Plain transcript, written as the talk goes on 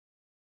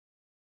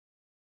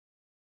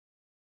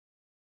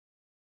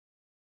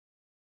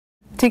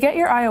To get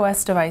your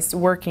iOS device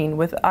working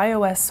with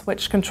iOS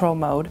switch control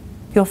mode,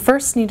 you'll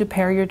first need to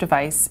pair your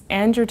device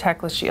and your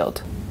Tecla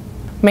Shield.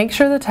 Make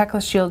sure the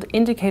Tecla Shield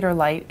indicator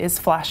light is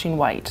flashing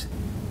white.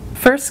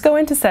 First, go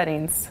into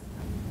Settings,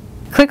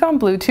 click on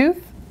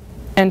Bluetooth,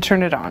 and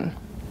turn it on.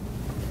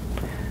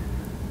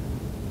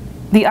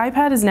 The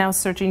iPad is now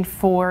searching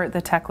for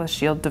the Tecla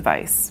Shield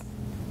device.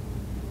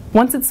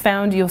 Once it's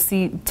found, you'll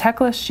see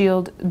Tecla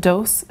Shield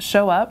DOS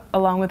show up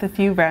along with a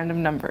few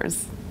random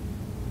numbers.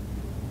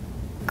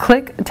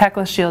 Click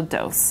Tecla Shield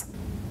DOS.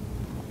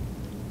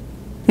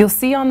 You'll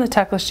see on the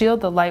Tecla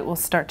Shield the light will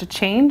start to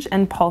change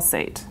and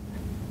pulsate.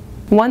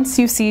 Once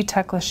you see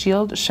Tecla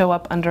Shield show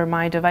up under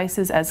My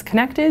Devices as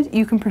connected,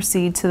 you can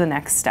proceed to the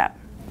next step.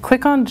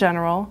 Click on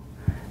General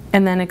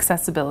and then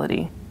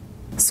Accessibility.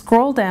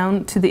 Scroll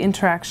down to the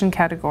Interaction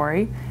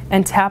category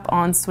and tap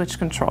on Switch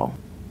Control.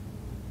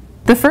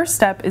 The first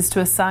step is to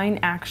assign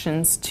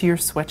actions to your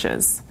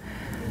switches.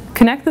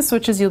 Connect the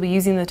switches you'll be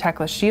using the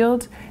Tecla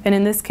Shield, and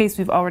in this case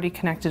we've already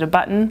connected a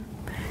button,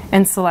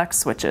 and select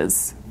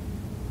Switches.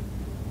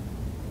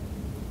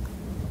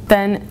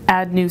 Then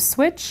add New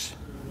Switch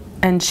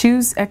and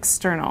choose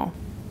External.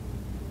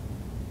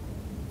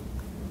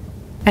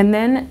 And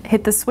then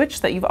hit the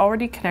switch that you've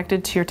already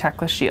connected to your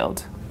Tecla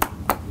Shield.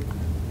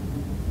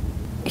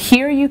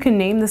 Here you can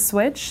name the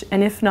switch,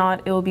 and if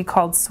not, it will be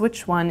called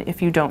Switch 1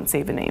 if you don't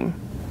save a name.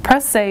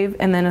 Press Save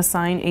and then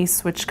assign a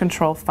switch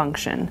control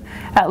function.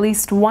 At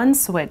least one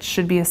switch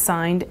should be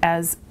assigned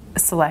as a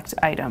select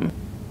item.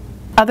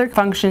 Other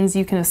functions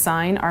you can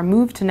assign are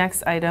Move to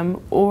Next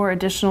Item or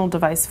additional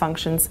device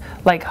functions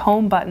like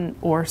Home button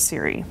or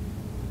Siri.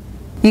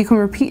 You can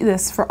repeat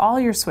this for all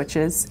your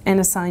switches and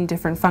assign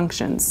different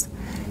functions.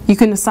 You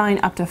can assign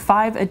up to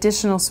 5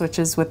 additional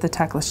switches with the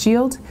Tecla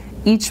Shield,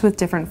 each with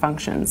different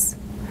functions.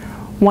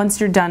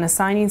 Once you're done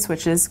assigning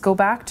switches, go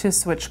back to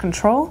Switch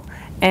Control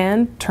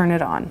and turn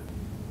it on.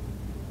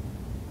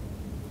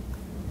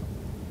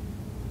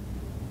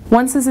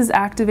 Once this is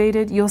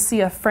activated, you'll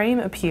see a frame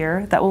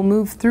appear that will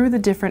move through the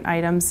different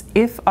items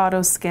if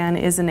Auto Scan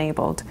is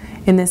enabled.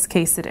 In this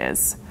case, it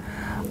is.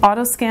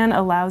 Auto Scan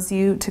allows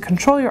you to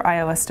control your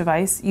iOS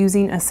device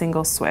using a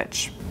single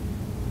switch.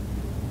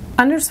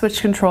 Under Switch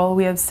Control,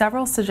 we have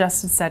several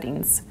suggested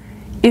settings.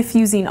 If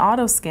using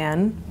Auto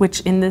Scan,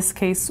 which in this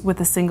case with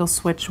a single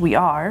switch we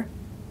are,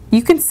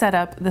 you can set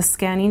up the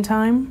scanning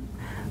time,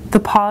 the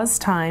pause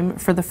time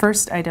for the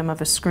first item of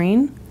a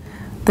screen,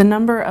 the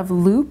number of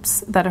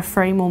loops that a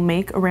frame will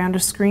make around a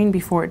screen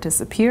before it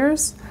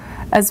disappears,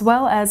 as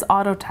well as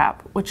Auto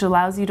Tap, which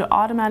allows you to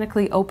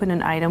automatically open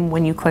an item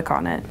when you click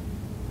on it.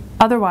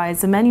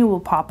 Otherwise, a menu will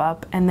pop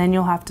up and then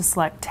you'll have to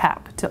select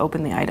Tap to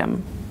open the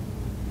item.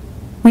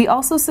 We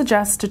also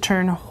suggest to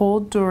turn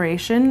Hold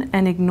Duration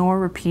and Ignore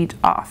Repeat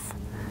off.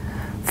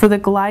 For the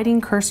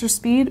gliding cursor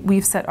speed,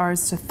 we've set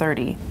ours to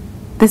 30.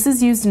 This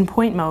is used in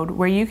point mode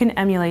where you can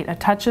emulate a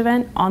touch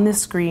event on the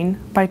screen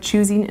by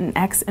choosing an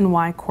X and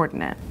Y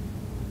coordinate.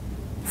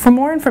 For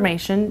more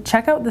information,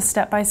 check out the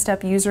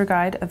step-by-step user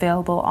guide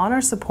available on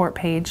our support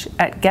page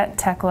at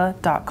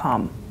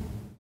gettecla.com.